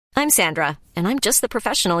I'm Sandra, and I'm just the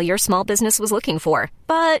professional your small business was looking for.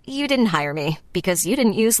 But you didn't hire me because you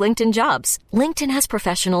didn't use LinkedIn Jobs. LinkedIn has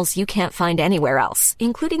professionals you can't find anywhere else,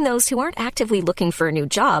 including those who aren't actively looking for a new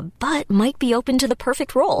job, but might be open to the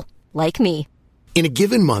perfect role, like me. In a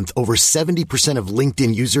given month, over 70% of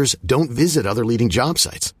LinkedIn users don't visit other leading job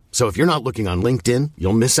sites. So if you're not looking on LinkedIn,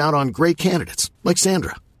 you'll miss out on great candidates like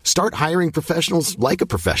Sandra. Start hiring professionals like a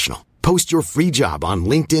professional. Post your free job on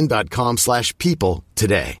linkedin.com/people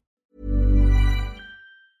today.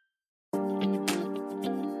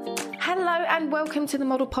 Hello and welcome to the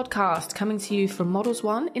Model Podcast, coming to you from Models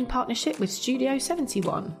One in partnership with Studio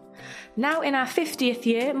 71. Now in our 50th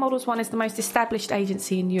year, Models One is the most established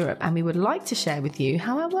agency in Europe, and we would like to share with you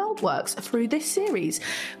how our world works through this series,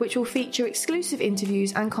 which will feature exclusive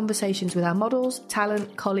interviews and conversations with our models,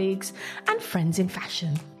 talent, colleagues and friends in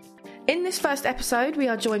fashion. In this first episode, we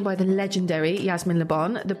are joined by the legendary Yasmin,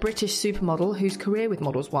 the British supermodel whose career with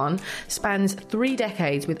Models One spans 3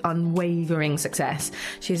 decades with unwavering success.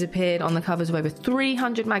 She has appeared on the covers of over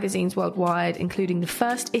 300 magazines worldwide, including the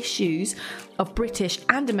first issues of British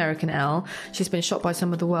and American Elle. She's been shot by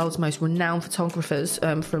some of the world's most renowned photographers,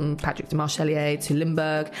 from Patrick de Marchelier to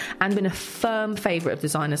Lindbergh, and been a firm favourite of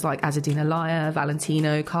designers like Azadina Laya,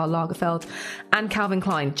 Valentino, Karl Lagerfeld and Calvin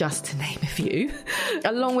Klein, just to name a few.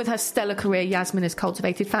 Along with her stellar career, Yasmin has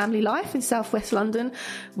cultivated family life in southwest London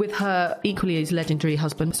with her equally as legendary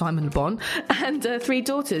husband Simon Le Bon and 3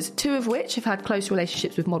 daughters, 2 of which have had close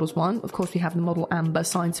relationships with Models One. Of course, we have the model Amber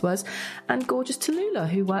signed to us, and gorgeous Tallulah,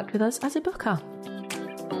 who worked with us as a booker.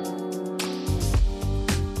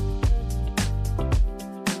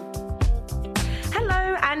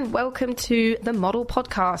 And welcome to the Model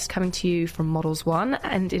Podcast, coming to you from Models One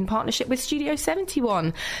and in partnership with Studio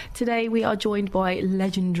 71. Today we are joined by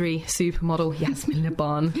legendary supermodel Yasmin Le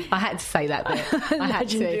Bon. I had to say that bit. I had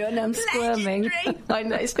legendary, to. And I'm squirming. I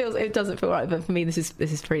know it doesn't feel right, but for me this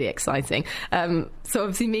is pretty exciting. So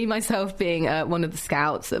obviously me myself being one of the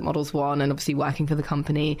scouts at Models One and obviously working for the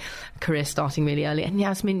company, career starting really early. And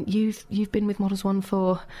Yasmin, you've been with Models One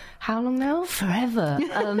for how long now? Forever.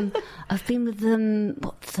 I've been with them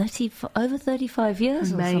over 35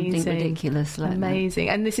 years. Amazing. Or something ridiculous like Amazing.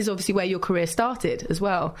 that. And this is obviously where your career started as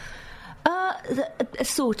well.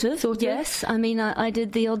 Sort of, yes. I mean, I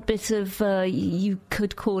did the odd bit of, you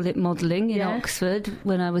could call it modelling in Oxford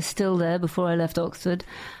when I was still there, before I left Oxford,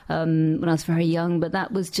 when I was very young, but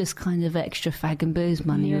that was just kind of extra fag and booze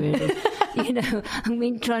money, really. You know, I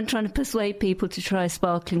mean, trying to persuade people to try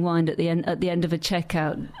sparkling wine at the end of a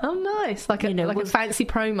checkout. Oh, nice! Like a fancy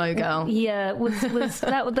promo girl. Yeah,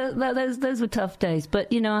 those were tough days.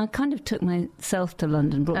 But you know, I kind of took myself to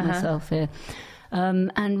London, brought myself here,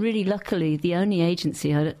 and really, luckily, the only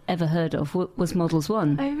agency I'd ever heard of was Models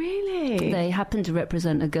One. Oh, really? They happened to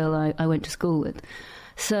represent a girl I went to school with,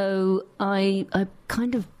 so I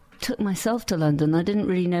kind of took myself to London. I didn't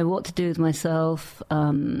really know what to do with myself.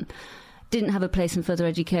 Didn't have a place in further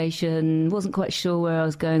education, wasn't quite sure where I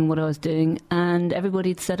was going, what I was doing, and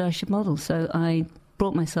everybody had said I should model, so I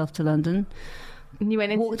brought myself to London. And you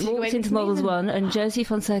walked into Models One, and Josie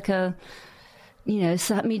Fonseca, you know,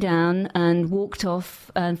 sat me down and walked off,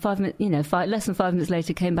 and less than 5 minutes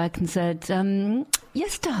later came back and said,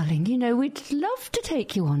 yes, darling, you know, we'd love to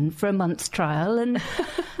take you on for a month's trial, and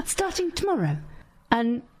starting tomorrow.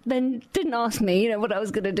 And then didn't ask me, you know, what I was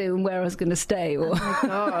going to do and where I was going to stay. Or... Oh my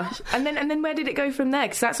gosh! And then where did it go from there?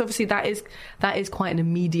 Because that's obviously that is quite an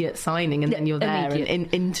immediate signing, and then you're there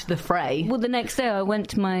and into the fray. Well, the next day I went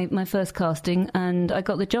to my first casting and I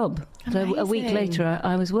got the job. Amazing. So a week later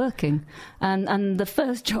I was working, and the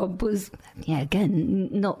first job was, again,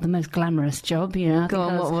 not the most glamorous job. You know,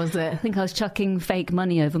 what was it? I think I was chucking fake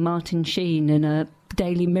money over Martin Sheen in a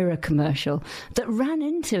Daily Mirror commercial that ran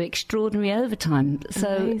into extraordinary overtime.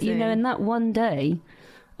 So, Amazing. You know, in that one day,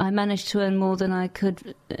 I managed to earn more than I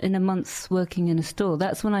could in a month's working in a store.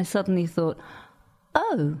 That's when I suddenly thought,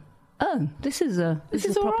 oh, this is a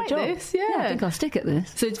proper right, job. Yeah, I think I'll stick at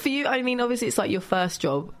this. So for you, I mean, obviously it's like your first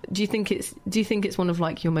job. Do you think it's one of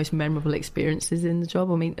like your most memorable experiences in the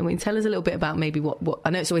job? I mean, tell us a little bit about maybe what I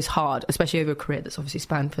know it's always hard, especially over a career that's obviously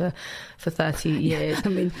spanned for 30 years. I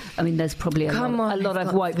mean, there's probably a lot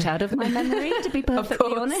I've wiped out of my memory, to be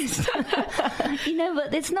perfectly honest. You know,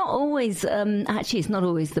 but it's not always. Actually, it's not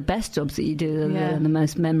always the best jobs that you do that are the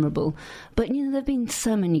most memorable. But you know, there've been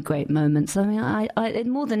so many great moments. I mean, I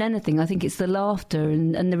more than anything, I think it's the laughter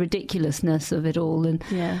and the ridiculousness of it all. And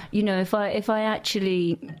you know, if I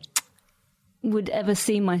actually would ever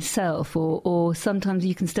see myself, or sometimes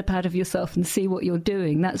you can step out of yourself and see what you're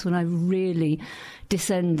doing. That's when I really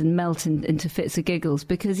descend and melt into fits of giggles,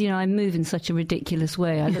 because, you know, I move in such a ridiculous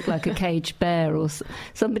way. I look like a caged bear, or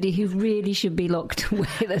somebody who really should be locked away.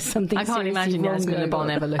 There's something I can't imagine Yasmin Le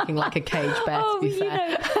Bon ever looking like a caged bear, to be fair.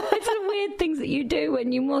 Know, it's the weird things that you do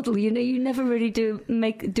when you model. You know, you never really do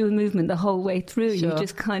a movement the whole way through. Sure. You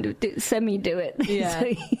just kind of semi-do it.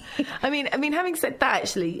 Yeah. I mean, having said that,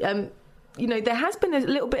 actually... you know, there has been a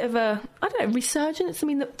little bit of a, I don't know, resurgence. I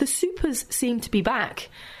mean, the supers seem to be back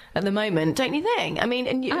at the moment, don't you think? I mean,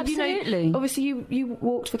 and absolutely. You know, obviously you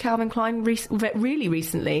walked for Calvin Klein really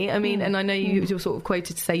recently. I mean, and I know you're sort of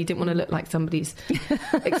quoted to say you didn't want to look like somebody's.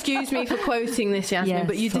 Excuse me for quoting this, Yasmin, yes,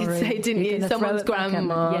 but you did say, didn't you? Someone's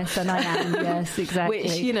grandma. Yes, and I am. Yes, exactly.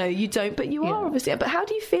 Which, you know, you don't, but you are obviously. But how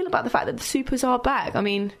do you feel about the fact that the supers are back? I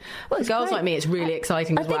mean, for girls like me, it's really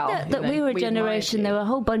exciting as well. I think that we were a generation. There were a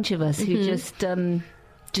whole bunch of us who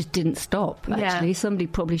just didn't stop, actually. Yeah. Somebody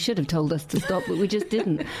probably should have told us to stop, but we just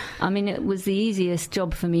didn't. I mean, it was the easiest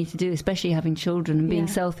job for me to do, especially having children, and being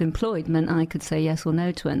self-employed meant I could say yes or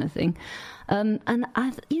no to anything. And,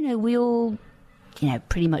 we all,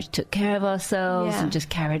 pretty much took care of ourselves and just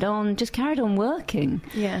carried on working.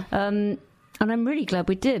 Yeah. And I'm really glad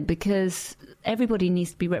we did, because everybody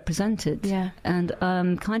needs to be represented. Yeah. And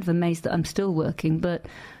I'm kind of amazed that I'm still working, but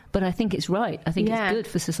I think it's right. I think it's good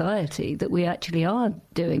for society that we actually are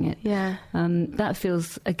doing it. Yeah. That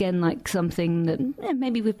feels, again, like something that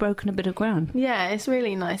maybe we've broken a bit of ground. Yeah, it's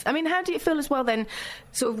really nice. I mean, how do you feel as well then,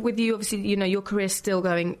 sort of with you, obviously, you know, your career's still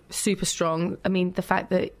going super strong. I mean, the fact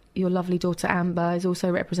that your lovely daughter Amber is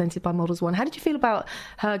also represented by Models One. How did you feel about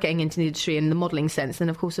her getting into the industry in the modelling sense? And,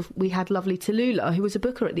 of course, we had lovely Tallulah, who was a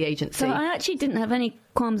booker at the agency. So I actually didn't have any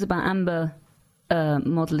qualms about Amber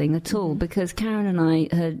modelling at all, because Karen and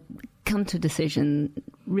I had come to a decision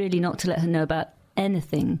really not to let her know about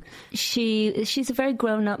anything. She's a very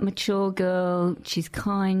grown-up, mature girl. She's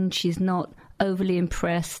kind. She's not overly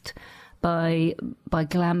impressed by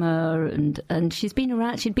glamour, and she'd been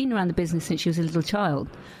around the business since she was a little child.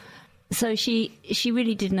 So she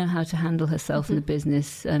really did know how to handle herself in the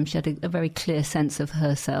business. She had a very clear sense of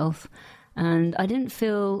herself, and I didn't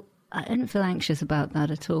feel anxious about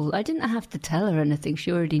that at all. I didn't have to tell her anything. She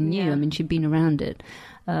already knew. Yeah. I mean, she'd been around it.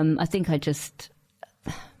 I think I just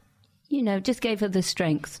gave her the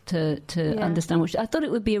strength to understand I thought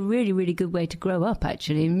it would be a really, really good way to grow up,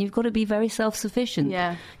 actually. I mean, you've got to be very self-sufficient.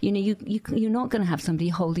 Yeah. You know, you're not going to have somebody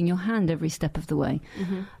holding your hand every step of the way.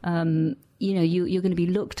 Mm-hmm. You're going to be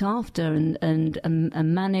looked after and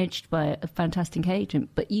managed by a fantastic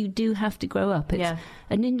agent, but you do have to grow up. It's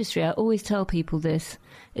an industry, I always tell people this,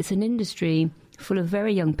 it's an industry full of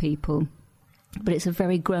very young people, but it's a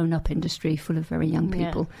very grown-up industry full of very young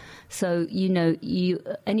people. Yeah. So,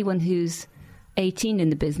 anyone who's 18 in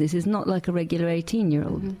the business is not like a regular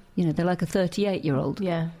 18-year-old. Mm-hmm. You know, they're like a 38-year-old.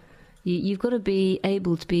 Yeah. You've got to be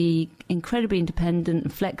able to be incredibly independent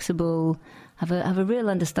and flexible, have a real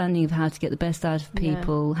understanding of how to get the best out of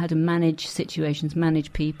people, how to manage situations,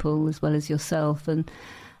 manage people as well as yourself,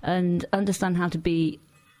 and understand how to be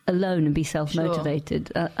alone and be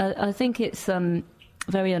self-motivated. Sure. I think it's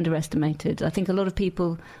very underestimated. I think a lot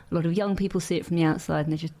of young people see it from the outside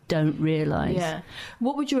and they just don't realise. Yeah.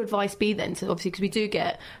 What would your advice be then? Obviously, because we do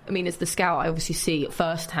get, I mean, as the scout, I obviously see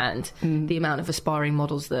firsthand the amount of aspiring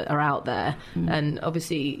models that are out there. And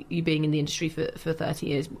obviously, you being in the industry for 30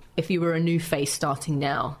 years, if you were a new face starting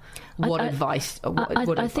now, what advice?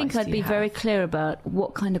 I think I'd be very clear about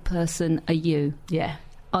what kind of person are you? Yeah.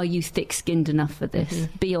 Are you thick-skinned enough for this?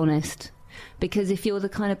 Mm-hmm. Be honest. Because if you're the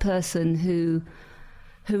kind of person who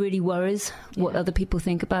really worries what other people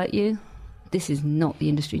think about you, this is not the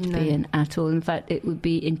industry to be in at all. In fact, it would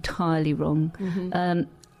be entirely wrong. Mm-hmm.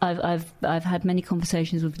 I've had many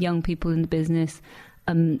conversations with young people in the business,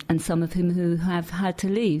 and some of whom who have had to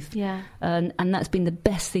leave. Yeah. And that's been the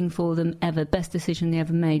best thing for them ever, best decision they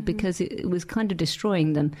ever made, because it was kind of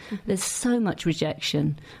destroying them. Mm-hmm. There's so much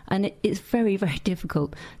rejection, and it's very, very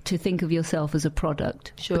difficult to think of yourself as a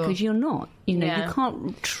product. Sure. Because you're not. You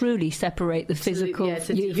can't truly separate the physical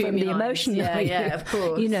you from the emotional. Yeah, of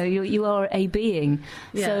course. You are a being.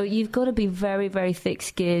 Yeah. So you've got to be very, very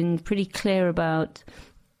thick-skinned, pretty clear about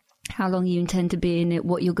how long you intend to be in it,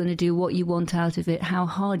 what you're going to do, what you want out of it, how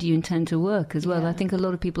hard you intend to work as well. I think a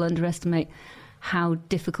lot of people underestimate how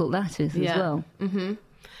difficult that is as well. Mm-hmm.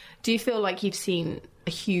 Do you feel like you've seen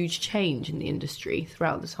a huge change in the industry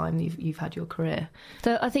throughout the time you've had your career?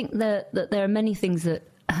 So I think that there are many things that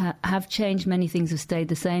have changed, many things have stayed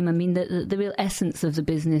the same. I mean, the real essence of the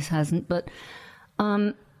business hasn't, but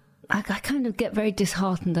I kind of get very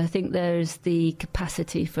disheartened. I think there's the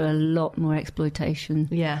capacity for a lot more exploitation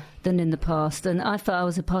than in the past. And I felt I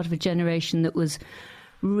was a part of a generation that was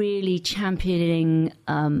really championing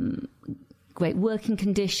great working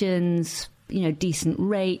conditions, decent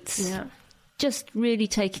rates, just really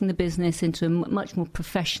taking the business into a much more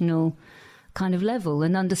professional kind of level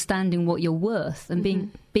and understanding what you're worth and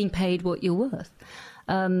being paid what you're worth.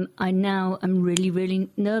 I now am really, really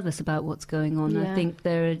nervous about what's going on. I think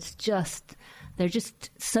there are just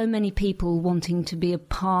so many people wanting to be a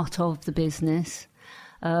part of the business,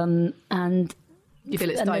 and you feel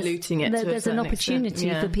it's diluting it. There's an opportunity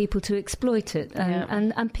for people to exploit it,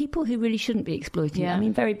 and people who really shouldn't be exploiting it. I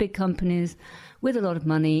mean, very big companies with a lot of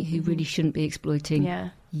money who really shouldn't be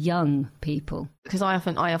exploiting young people. Because I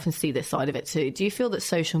often see this side of it too. Do you feel that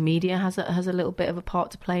social media has a little bit of a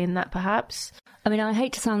part to play in that, perhaps? I mean, I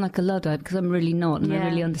hate to sound like a Luddite because I'm really not, and I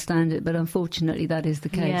really understand it, but unfortunately that is the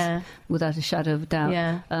case, without a shadow of a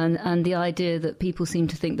doubt. And the idea that people seem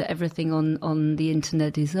to think that everything on the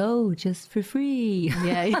internet is, just for free.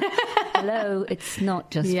 Hello, it's not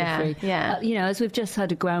just for free. As we've just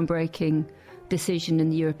had a groundbreaking decision in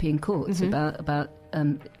the European courts about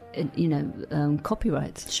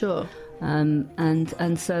copyrights. Sure.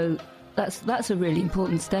 And so that's a really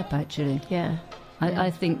important step, actually.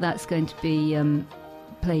 I think that's going to be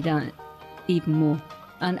played out even more,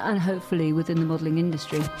 and hopefully within the modelling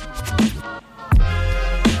industry.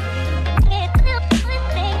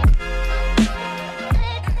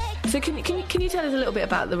 So can you tell us a little bit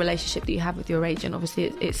about the relationship that you have with your agent?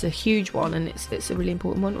 Obviously, it's a huge one, and it's a really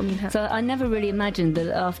important one. I mean, so I never really imagined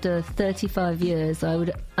that after 35 years,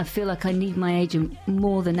 I feel like I need my agent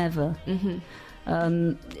more than ever.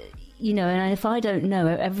 And if I don't know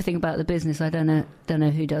everything about the business, I don't know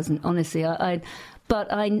who doesn't. Honestly,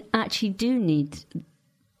 but I actually do need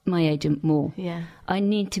my agent more. I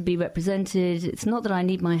need to be represented. It's not that I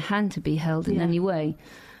need my hand to be held in any way,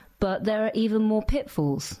 but there are even more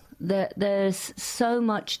pitfalls. There's so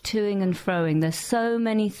much toing and froing. There's so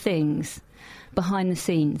many things behind the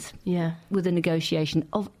scenes with a negotiation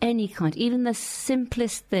of any kind, even the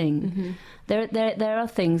simplest thing. There are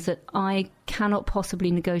things that I cannot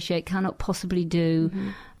possibly negotiate, cannot possibly do.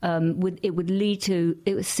 It would lead to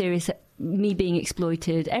serious me being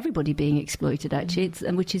exploited, everybody being exploited, actually,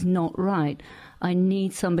 which is not right. I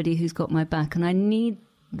need somebody who's got my back, and I need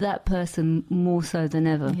that person more so than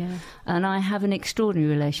ever. And I have an extraordinary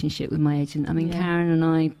relationship with my agent. I mean, Karen and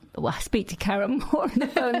I speak to Karen more on the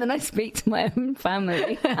phone than I speak to my own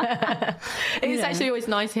family. It's actually always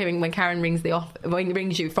nice hearing when Karen rings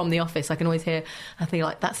you from the office. I can always hear, I think,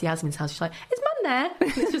 like, that's Yasmin's house. She's like, is Mum there?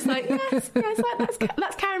 And it's just like, yes,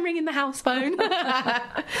 that's Karen ringing the house phone.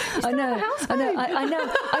 I know.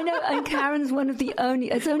 And Karen's one of the only.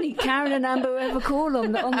 It's only Karen and Amber who ever call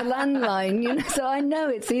on the landline. So I know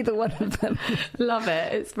it's either one of them. Love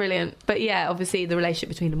it. It's brilliant. But obviously the relationship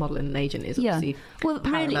between a model and an agent is obviously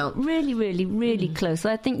paramount. Really, really, really close.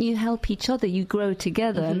 I think you help each other. You grow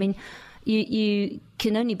together. I mean, you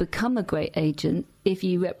can only become a great agent if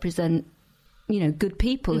you represent, good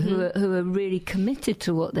people who are really committed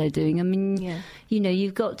to what they're doing. I mean,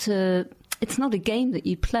 you've got to. It's not a game that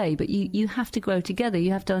you play, but you have to grow together.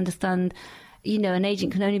 You have to understand. An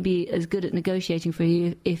agent can only be as good at negotiating for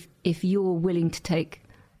you if you're willing to take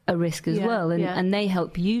a risk as well, and they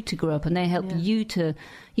help you to grow up, and they help you to,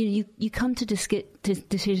 you come to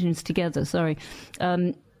decisions together.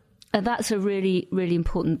 And that's a really, really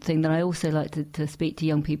important thing that I also like to speak to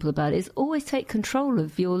young people about. Is always take control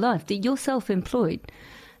of your life. You're self-employed.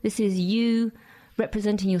 This is you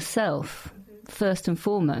representing yourself first and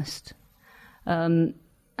foremost, and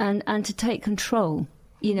to take control.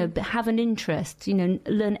 Have an interest,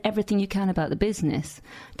 learn everything you can about the business.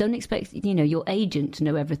 Don't expect, your agent to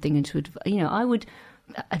know everything and to, I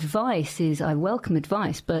welcome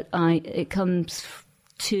advice, but it comes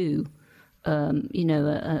to,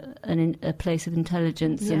 a place of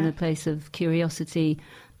intelligence and a place of curiosity.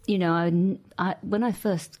 When I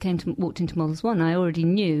first walked into Models One, I already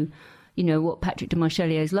knew, what Patrick de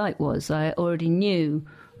Marchelier's light was. I already knew,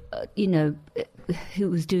 who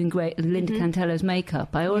was doing great, Linda Cantello's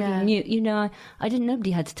makeup. I already knew,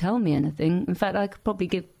 nobody had to tell me anything. In fact, I could probably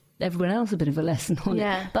give everyone else a bit of a lesson on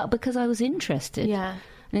it. But because I was interested. And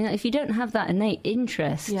if you don't have that innate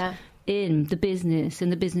interest in the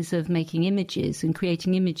business of making images and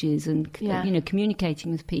creating images and,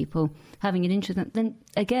 communicating with people, having an interest, then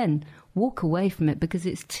again, walk away from it because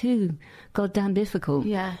it's too goddamn difficult.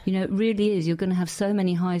 It really is. You're going to have so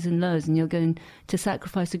many highs and lows, and you're going to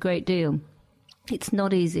sacrifice a great deal. It's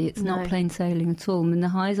not easy. It's not plain sailing at all. I mean, the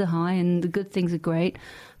highs are high and the good things are great,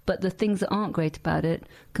 but the things that aren't great about it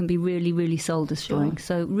can be really, really soul destroying. Sure.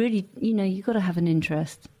 So really, you've got to have an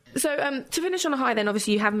interest. So to finish on a high then,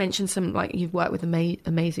 obviously you have mentioned some, like, you've worked with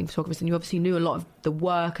amazing photographers, and you obviously knew a lot of the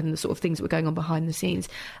work and the sort of things that were going on behind the scenes.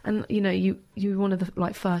 And, you were one of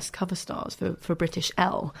the first cover stars for British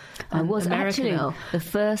Elle. I was American actually Elle.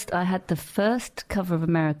 I had the first cover of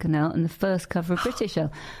American Elle and the first cover of British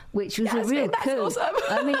Elle, which was a real that's coup. awesome.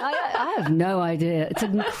 I mean, I have no idea. It's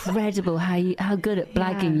incredible how good at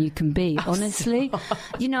blagging you can be, honestly.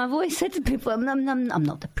 I've always said to people, I'm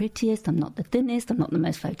not the prettiest, I'm not the thinnest, I'm not the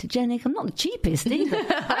most photogenic, I'm not the cheapest either.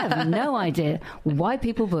 I have no idea why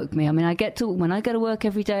people book me. I mean, when I go to work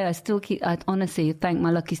every day, I honestly thank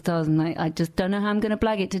my lucky stars, and I just don't know how I'm going to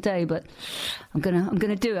blag it today, but I'm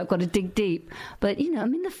gonna do it. I've got to dig deep. But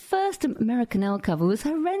the first American Elle cover was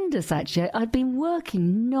horrendous. Actually, I'd been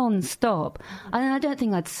working non-stop, and I don't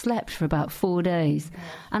think I'd slept for about 4 days.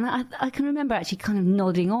 And I can remember actually kind of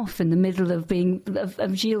nodding off in the middle of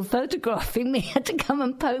Gilles photographing me. Had to come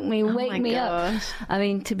and poke me and wake me up. I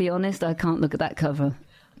mean, to be honest, I can't look at that cover.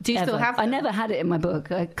 Do you still have them? I never had it in my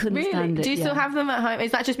book. I couldn't stand it. Do you still have them at home?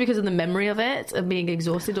 Is that just because of the memory of it and being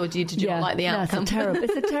exhausted, or did you not like the outcome?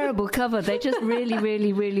 It's a terrible cover. They just really,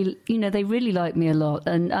 really, really, they really like me a lot.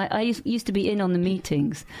 And I used to be in on the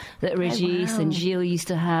meetings that Regis and Gilles used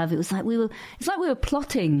to have. It was like we were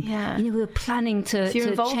plotting. Yeah. We were planning to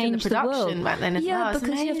change the world back then as well. Yeah,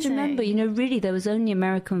 because you have to remember, really there was only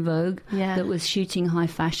American Vogue that was shooting high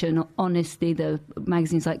fashion. Honestly, the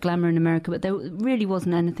magazines like Glamour in America, but there really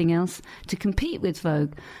wasn't anything else to compete with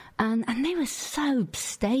Vogue, and they were so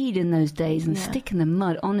staid in those days and stick in the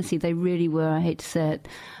mud. Honestly, they really were. I hate to say it.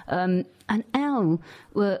 And Elle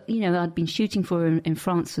were, I'd been shooting for her in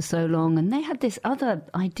France for so long, and they had this other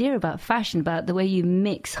idea about fashion, about the way you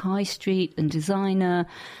mix high street and designer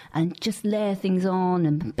and just layer things on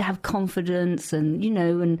and have confidence, and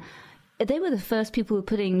and they were the first people who were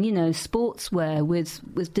putting sportswear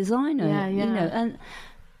with designer, and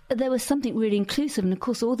there was something really inclusive. And of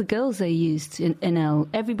course, all the girls they used in Elle,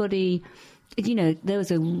 everybody, there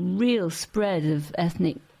was a real spread of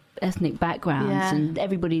ethnic backgrounds, and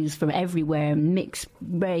everybody was from everywhere, mixed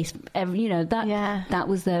race, that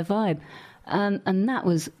was their vibe. And that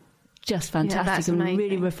was just fantastic and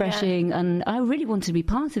really refreshing, and I really wanted to be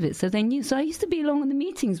part of it. So they knew. So I used to be along on the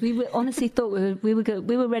meetings. We honestly thought we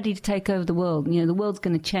were ready to take over the world. The world's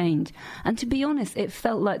going to change. And to be honest, it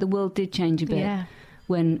felt like the world did change a bit. Yeah.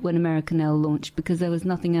 When American Elle launched, because there was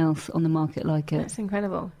nothing else on the market like it. That's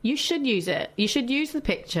incredible. You should use it. You should use the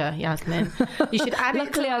picture, Yasmin. You should add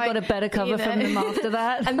Luckily, it to, I got a better cover from them after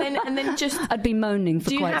that. and then just I'd be moaning for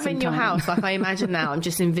quite some time. Do you have in your house, like I imagine now, I'm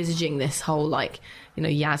just envisaging this whole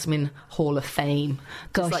Yasmin Hall of Fame.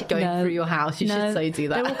 Gosh, just going through your house. You should so do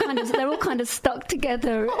that. They're all kind of stuck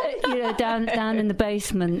together, down in the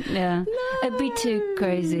basement. Yeah, it'd be too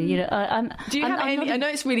crazy. Do you have any? I know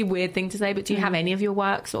it's a really weird thing to say, but do you have any of your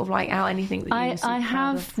work sort of like out? Anything that you I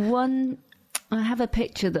have one. I have a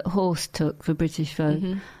picture that Horst took for British Vogue.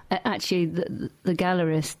 Mm-hmm. Actually, the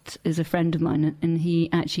gallerist is a friend of mine, and he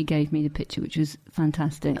actually gave me the picture, which was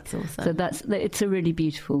fantastic. That's awesome. So it's a really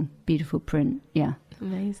beautiful, beautiful print. Yeah.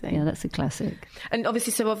 Amazing. Yeah, that's a classic. And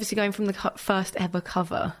obviously going from the first ever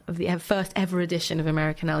cover of the first ever edition of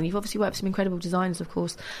American Elle, and you've obviously worked with some incredible designers, of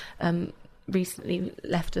course. Recently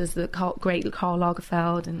left us the great Karl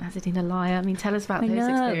Lagerfeld and Azadine Alaya. I mean, tell us about those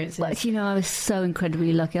experiences. Well, I was so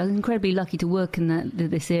incredibly lucky. I was incredibly lucky to work in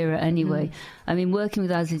this era anyway. I mean, working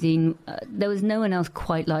with Azadine, there was no one else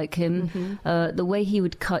quite like him. Mm-hmm. The way he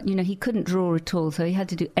would cut, he couldn't draw at all, so he had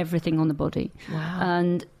to do everything on the body. Wow.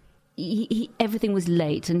 And everything was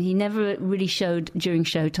late, and he never really showed during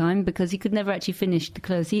showtime because he could never actually finish the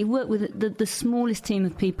clothes. He worked with the smallest team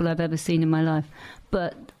of people I've ever seen in my life,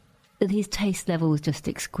 but his taste level was just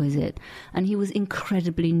exquisite, and he was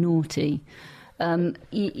incredibly naughty. In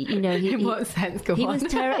what sense? Go on.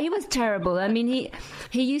 He was terrible. I mean,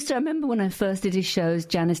 he used to. I remember when I first did his shows,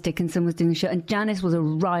 Janice Dickinson was doing the show, and Janice was a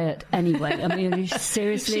riot anyway. I mean,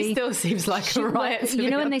 seriously, she still seems like a riot.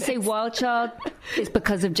 When they say wild child, it's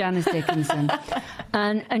because of Janice Dickinson,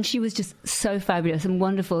 and she was just so fabulous and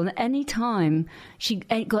wonderful. And any time she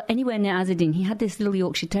got anywhere near Azadine, he had this little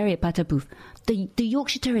Yorkshire Terrier, Patapouf. The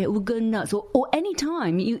Yorkshire Terrier would go nuts, or any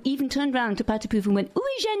time you even turned around to Patapouf and went,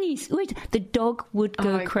 "Ooh, Janice!" The dog would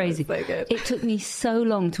go crazy. God, so it took me so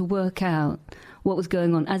long to work out what was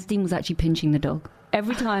going on. Azadine was actually pinching the dog.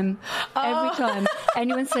 Every time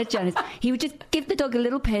anyone said Janice, he would just give the dog a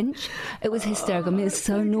little pinch. It was hysterical. I mean, it was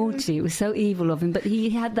so naughty. It was so evil of him. But he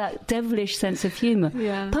had that devilish sense of humour.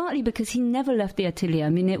 Yeah. Partly because he never left the atelier. I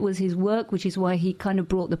mean, it was his work, which is why he kind of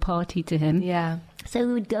brought the party to him. Yeah. So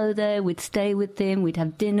we would go there, we'd stay with him, we'd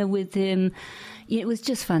have dinner with him. It was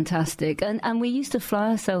just fantastic. And we used to fly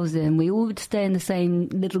ourselves in. We all would stay in the same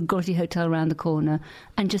little grotty hotel around the corner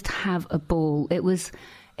and just have a ball. It was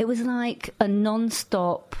like a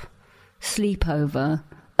non-stop sleepover,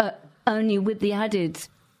 only with the added,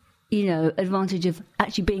 advantage of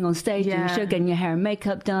actually being on stage doing the show, getting your hair and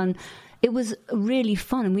makeup done. It was really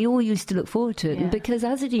fun, and we all used to look forward to it. Yeah. And because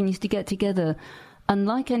Azadine used to get together,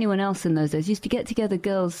 unlike anyone else in those days, used to get together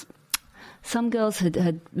girls. Some girls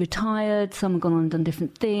had retired, some had gone on and done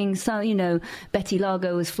different things. So, Betty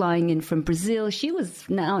Largo was flying in from Brazil. She was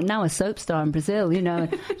now a soap star in Brazil,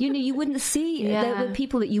 you wouldn't see, there were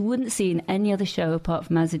people that you wouldn't see in any other show apart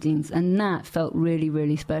from Azadine's, and that felt really,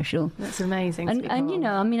 really special. That's amazing. And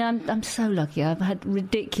I'm so lucky. I've had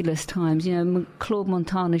ridiculous times, Claude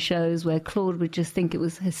Montana shows where Claude would just think it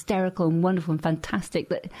was hysterical and wonderful and fantastic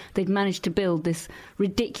that they'd managed to build this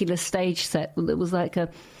ridiculous stage set that was like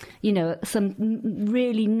some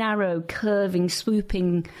really narrow, curving,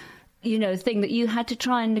 swooping, thing that you had to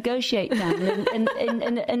try and negotiate down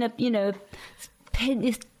in a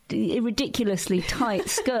ridiculously tight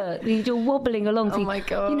skirt. You're wobbling along. Oh my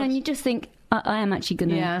God! And you just think, I am actually going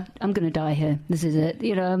to, I'm going to die here. This is it.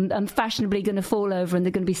 I'm fashionably going to fall over and there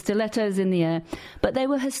are going to be stilettos in the air. But they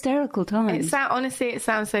were hysterical times. Honestly, it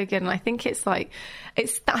sounds so good. And I think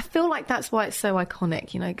I feel like that's why it's so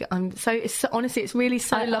iconic. Honestly, it's really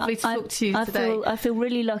so lovely to talk to you today. I feel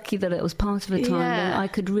really lucky that it was part of a time when I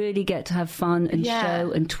could really get to have fun and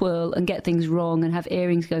show and twirl and get things wrong and have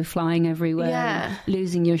earrings go flying everywhere and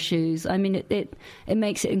losing your shoes. I mean, it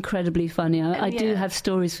makes it incredibly funny. I do have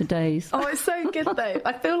stories for days. Oh, it's so good though.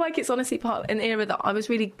 I feel like it's honestly part of an era that I was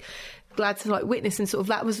really glad to witness, and sort of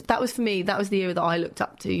that was for me, that was the era that I looked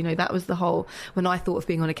up to. That was the whole, when I thought of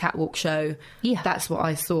being on a catwalk show, that's what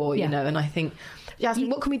I saw, and I think, Yasmin,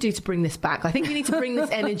 what can we do to bring this back? I think we need to bring this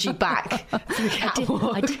energy back to the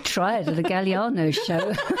catwalk. I did try it at a Galliano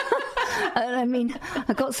show. I mean,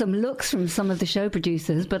 I got some looks from some of the show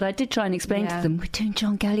producers, but I did try and explain to them, we're doing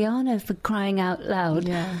John Galliano, for crying out loud.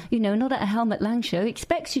 Not at a Helmut Lang show. He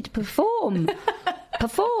expects you to perform.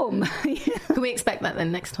 Can we expect that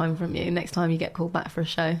then next time from you? Next time you get called back for a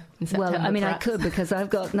show in September? Well, I mean, perhaps? I could, because I've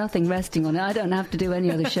got nothing resting on it. I don't have to do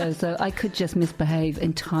any other show, so I could just misbehave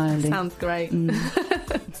entirely. Sounds great.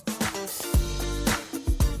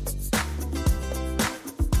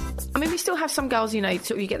 I mean, we still have some girls,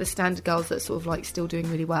 sort of, you get the standard girls that sort of still doing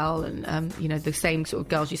really well, and the same sort of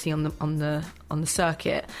girls you see on the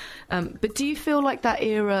circuit. But do you feel like that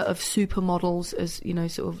era of supermodels, as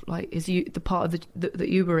sort of is the part of that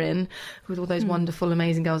you were in, with all those wonderful,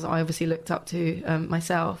 amazing girls that I obviously looked up to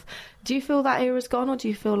myself? Do you feel that era's gone, or do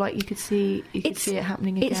you feel like you could see it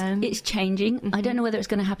happening again? It's changing. Mm-hmm. I don't know whether it's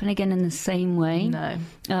going to happen again in the same way. No.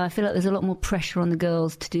 I feel like there's a lot more pressure on the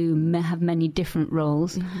girls to have many different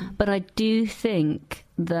roles. Mm-hmm. But I do think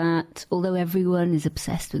that although everyone is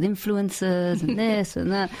obsessed with influencers and this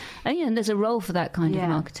and that, and there's a role for that kind of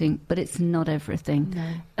marketing, but it's not everything.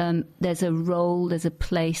 No. There's a role, there's a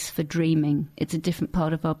place for dreaming. It's a different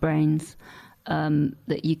part of our brains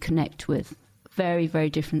that you connect with. Very, very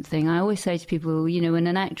different thing. I always say to people, when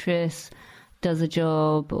an actress does a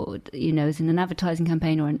job, or is in an advertising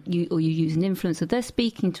campaign, or you use an influencer, they're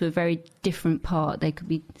speaking to a very different part. They could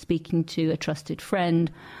be speaking to a trusted friend,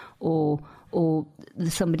 or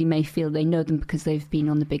somebody may feel they know them because they've been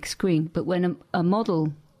on the big screen. But when a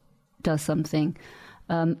model does something,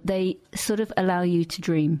 they sort of allow you to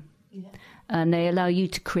dream, and they allow you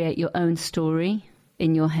to create your own story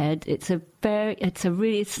in your head. This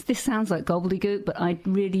sounds like gobbledygook, but I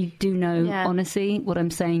really do know, honestly, what I'm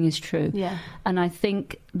saying is true. Yeah. And I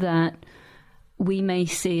think that we may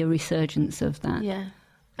see a resurgence of that. Yeah.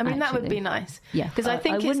 I mean, that would be nice. Yeah. Because I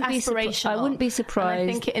think it's aspirational. I wouldn't be surprised. And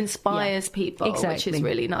I think it inspires people, which is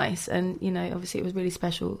really nice. And, obviously it was really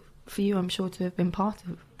special for you, I'm sure, to have been part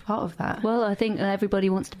of that. Well, I think everybody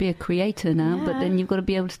wants to be a creator now, but then you've got to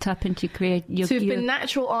be able to tap into to have been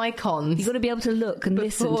natural icons. You've got to be able to look and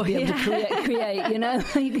listen to be able to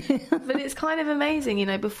create. But it's kind of amazing,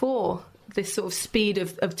 before this sort of speed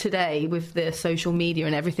of today, with the social media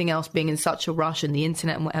and everything else being in such a rush, and the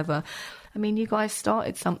internet and whatever. I mean, you guys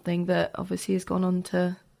started something that obviously has gone on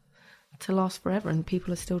to last forever, and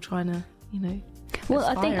people are still trying to, Well,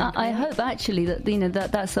 I hope actually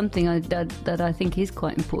that that's something that I think is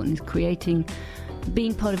quite important, is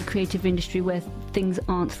being part of a creative industry where things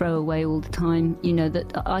aren't throwaway all the time.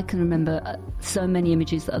 That I can remember so many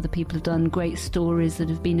images that other people have done, great stories that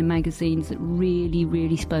have been in magazines that really,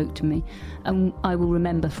 really spoke to me, and I will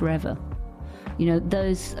remember forever.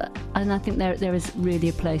 Those, and I think there is really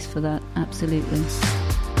a place for that, absolutely.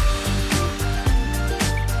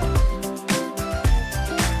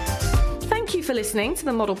 for listening to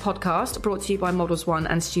the Model Podcast, brought to you by Models One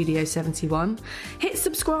and Studio 71. Hit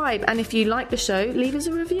subscribe, and if you like the show, leave us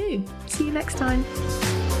a review. See you next time.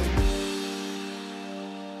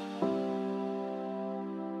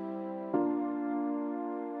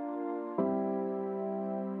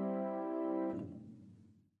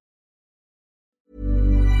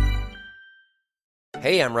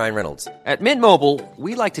 Hey, I'm Ryan Reynolds. At Mint Mobile,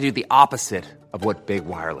 we like to do the opposite of what Big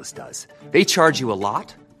Wireless does. They charge you a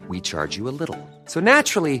lot, we charge you a little. So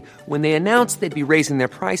naturally, when they announced they'd be raising their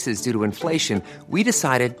prices due to inflation, we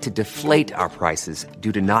decided to deflate our prices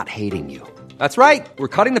due to not hating you. That's right. We're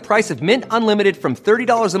cutting the price of Mint Unlimited from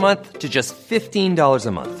 $30 a month to just $15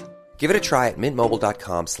 a month. Give it a try at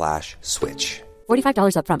mintmobile.com/switch.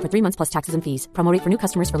 $45 up front for 3 months plus taxes and fees. Promo rate for new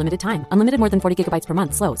customers for limited time. Unlimited more than 40 gigabytes per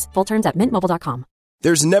month. Slows full terms at mintmobile.com.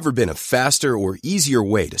 There's never been a faster or easier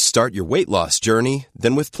way to start your weight loss journey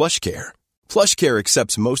than with PlushCare. PlushCare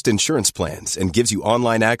accepts most insurance plans and gives you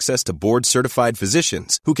online access to board-certified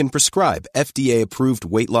physicians who can prescribe FDA-approved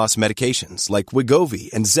weight loss medications like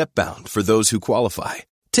Wegovy and Zepbound for those who qualify.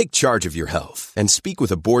 Take charge of your health and speak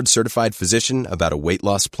with a board-certified physician about a weight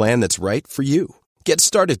loss plan that's right for you. Get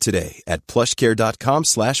started today at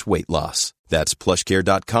plushcare.com/weight loss. That's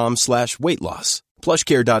plushcare.com/weight loss.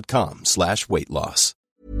 plushcare.com/weight loss.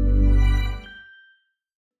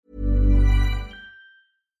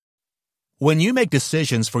 When you make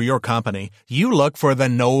decisions for your company, you look for the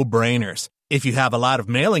no-brainers. If you have a lot of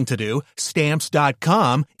mailing to do,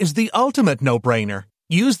 Stamps.com is the ultimate no-brainer.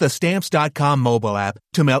 Use the Stamps.com mobile app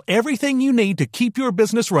to mail everything you need to keep your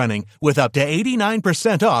business running with up to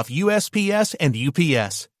 89% off USPS and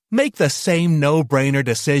UPS. Make the same no-brainer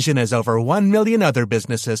decision as over 1 million other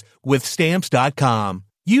businesses with Stamps.com.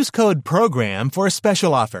 Use code PROGRAM for a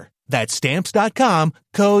special offer. That's Stamps.com,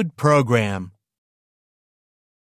 code PROGRAM.